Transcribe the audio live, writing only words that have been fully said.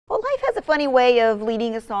a funny way of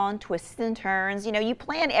leading us on twists and turns. You know, you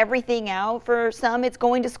plan everything out. For some, it's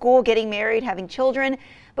going to school, getting married, having children.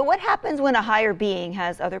 But what happens when a higher being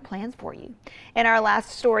has other plans for you? In our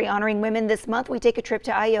last story honoring women this month, we take a trip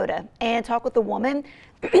to Iota and talk with a woman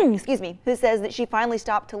excuse me, who says that she finally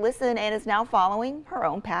stopped to listen and is now following her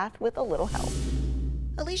own path with a little help.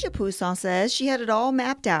 Alicia Pousson says she had it all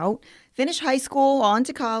mapped out: finish high school, on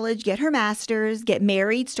to college, get her master's, get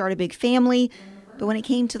married, start a big family. But when it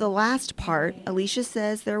came to the last part, Alicia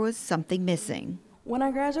says there was something missing. When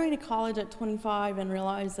I graduated college at 25 and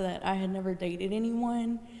realized that I had never dated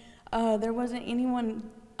anyone, there wasn't anyone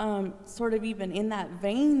sort of even in that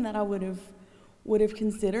vein that I would have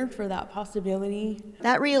considered for that possibility.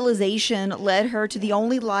 That realization led her to the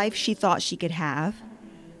only life she thought she could have.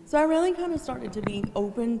 So I really kind of started to be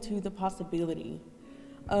open to the possibility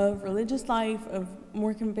of religious life, of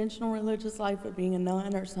more conventional religious life, of being a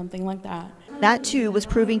nun or something like that. That too was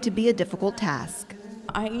proving to be a difficult task.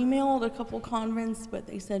 I emailed a couple convents, but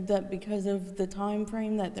they said that because of the time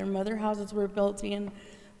frame that their mother houses were built in,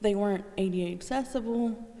 they weren't ADA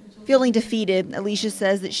accessible. Feeling defeated, Alicia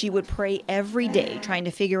says that she would pray every day trying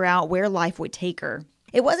to figure out where life would take her.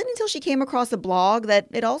 It wasn't until she came across a blog that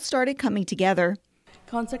it all started coming together.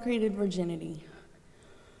 Consecrated virginity,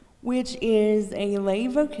 which is a lay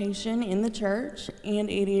vocation in the church, and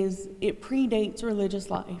it predates religious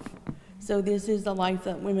life. So this is the life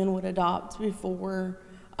that women would adopt before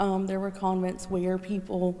there were convents where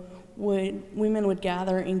women would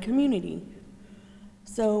gather in community.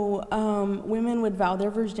 So women would vow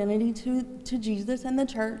their virginity to Jesus and the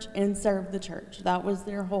church and serve the church. That was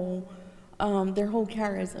their whole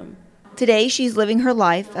charism. Today, she's living her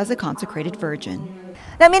life as a consecrated virgin.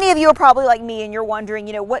 Now, many of you are probably like me and you're wondering,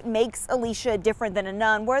 what makes Alicia different than a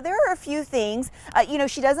nun? Well, there are a few things.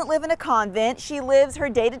 She doesn't live in a convent. She lives her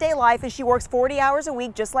day-to-day life and she works 40 hours a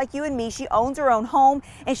week just like you and me. She owns her own home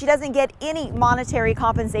and she doesn't get any monetary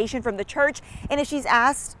compensation from the church. And if she's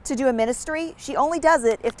asked to do a ministry, she only does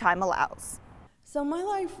it if time allows. So my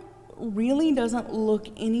life really doesn't look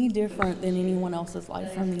any different than anyone else's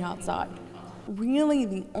life from the outside. Really,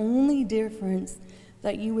 the only difference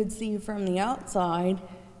that you would see from the outside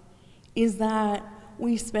is that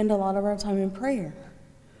we spend a lot of our time in prayer.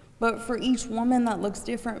 But for each woman, that looks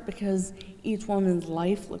different because each woman's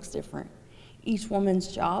life looks different. Each woman's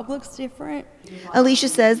job looks different. Alicia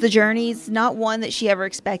says the journey's not one that she ever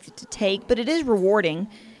expected to take, but it is rewarding.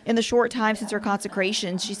 In the short time since her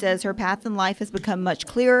consecration, she says her path in life has become much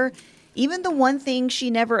clearer. Even the one thing she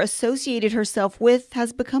never associated herself with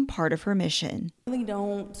has become part of her mission.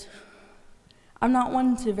 I'm not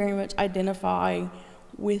one to very much identify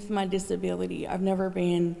with my disability. I've never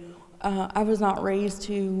been, I was not raised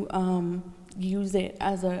to use it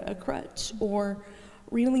as a crutch or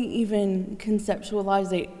really even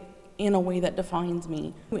conceptualize it in a way that defines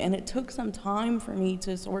me. And it took some time for me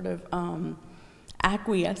to sort of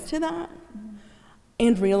acquiesce to that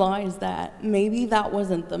and realize that maybe that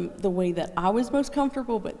wasn't the way that I was most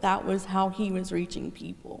comfortable, but that was how he was reaching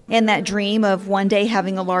people. And that dream of one day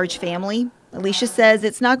having a large family, Alicia says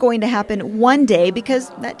it's not going to happen one day because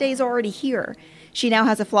that day's already here. She now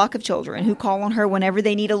has a flock of children who call on her whenever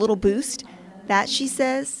they need a little boost. That, she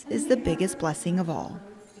says, is the biggest blessing of all.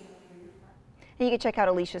 And you can check out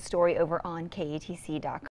Alicia's story over on KATC.com.